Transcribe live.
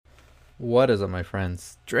What is up, my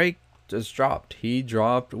friends? Drake just dropped. He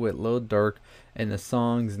dropped with Lil Durk, and the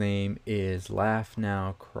song's name is Laugh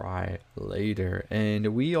Now, Cry Later.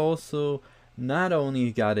 And we also not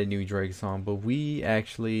only got a new Drake song, but we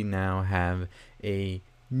actually now have a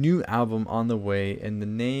new album on the way, and the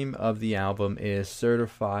name of the album is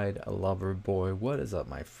Certified Lover Boy. What is up,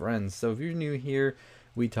 my friends? So if you're new here,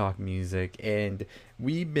 we talk music, and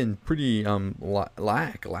we've been pretty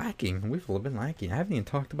lacking. We've been lacking. I haven't even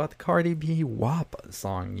talked about the Cardi B WAP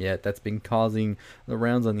song yet. That's been causing the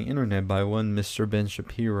rounds on the internet by one Mr. Ben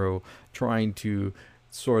Shapiro trying to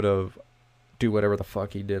sort of do whatever the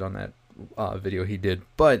fuck he did on that video he did.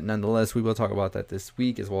 But nonetheless, we will talk about that this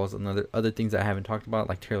week, as well as other things I haven't talked about,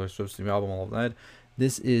 like Taylor Swift's new album, all of that.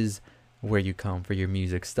 This is where you come for your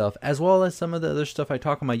music stuff, as well as some of the other stuff I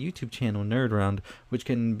talk on my YouTube channel, Nerd Round, which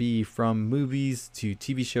can be from movies to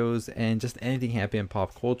TV shows and just anything happening in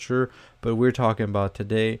pop culture. But we're talking about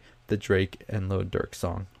today the Drake and Lil Durk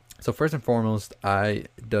song. So first and foremost, I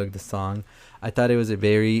dug the song. I thought it was a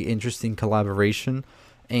very interesting collaboration,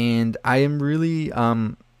 and I am really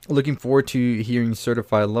looking forward to hearing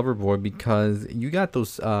Certified Lover Boy, because you got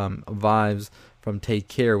those vibes from Take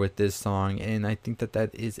Care with this song, and I think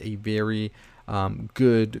that is a very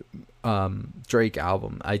good Drake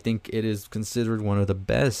album. I think it is considered one of the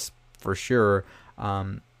best for sure,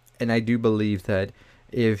 and I do believe that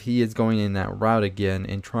if he is going in that route again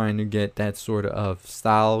and trying to get that sort of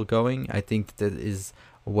style going, I think that is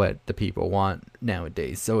what the people want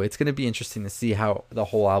nowadays. So it's going to be interesting to see how the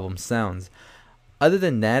whole album sounds. Other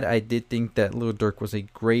than that, I did think that Lil Durk was a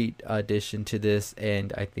great addition to this,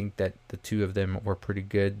 and I think that the two of them were pretty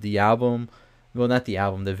good. The album, well, not the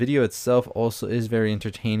album, the video itself also is very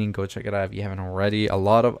entertaining. Go check it out if you haven't already. A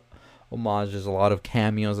lot of homages, a lot of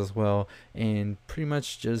cameos as well, and pretty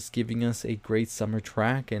much just giving us a great summer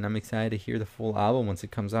track. And I'm excited to hear the full album once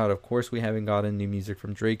it comes out. Of course, we haven't gotten new music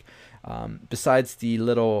from Drake besides the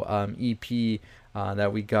little EP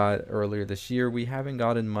that we got earlier this year. We haven't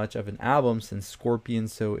gotten much of an album since Scorpion,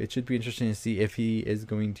 so it should be interesting to see if he is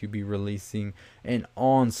going to be releasing an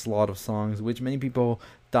onslaught of songs, which many people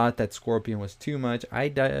thought that Scorpion was too much. I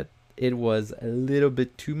thought it was a little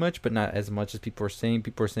bit too much, but not as much as people are saying.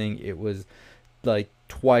 People are saying it was like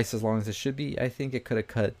twice as long as it should be. I think it could have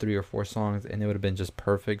cut 3 or 4 songs and it would have been just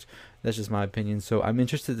perfect. That's just my opinion. So I'm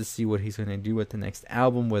interested to see what he's going to do with the next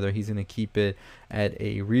album, whether he's going to keep it at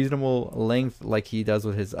a reasonable length like he does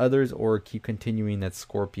with his others, or keep continuing that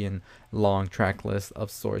Scorpion long track list of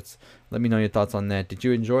sorts. Let me know your thoughts on that. Did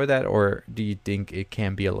you enjoy that, or do you think it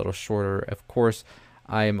can be a little shorter? Of course,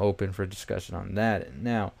 I am open for discussion on that.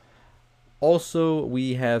 Now, also,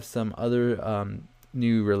 we have some other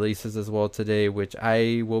new releases as well today, which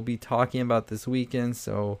I will be talking about this weekend.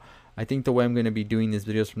 So I think the way I'm going to be doing these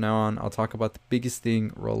videos from now on, I'll talk about the biggest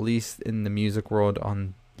thing released in the music world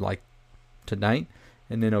on like tonight,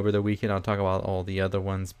 and then over the weekend I'll talk about all the other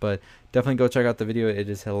ones. But definitely go check out the video. It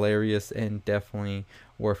is hilarious and definitely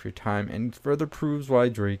worth your time, and further proves why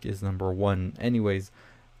Drake is #1. Anyways,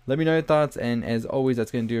 let me know your thoughts, and as always, that's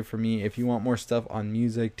going to do it for me. If you want more stuff on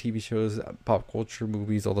music, TV shows, pop culture,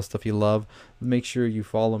 movies, all the stuff you love, make sure you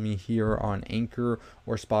follow me here on Anchor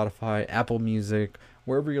or Spotify, Apple Music,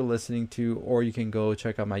 wherever you're listening to, or you can go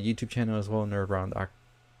check out my YouTube channel as well.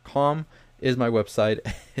 Nerdround.com is my website.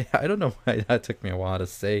 I don't know why that took me a while to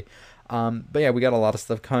say. But yeah, we got a lot of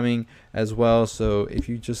stuff coming as well. So if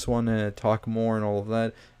you just want to talk more and all of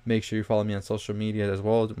that, make sure you follow me on social media as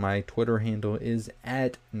well. My Twitter handle is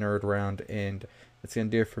 @NerdRound, and that's going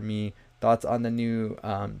to do it for me. Thoughts on the new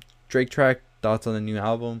Drake track, thoughts on the new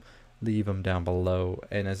album, leave them down below.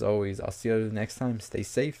 And as always, I'll see you next time. Stay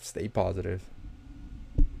safe, stay positive.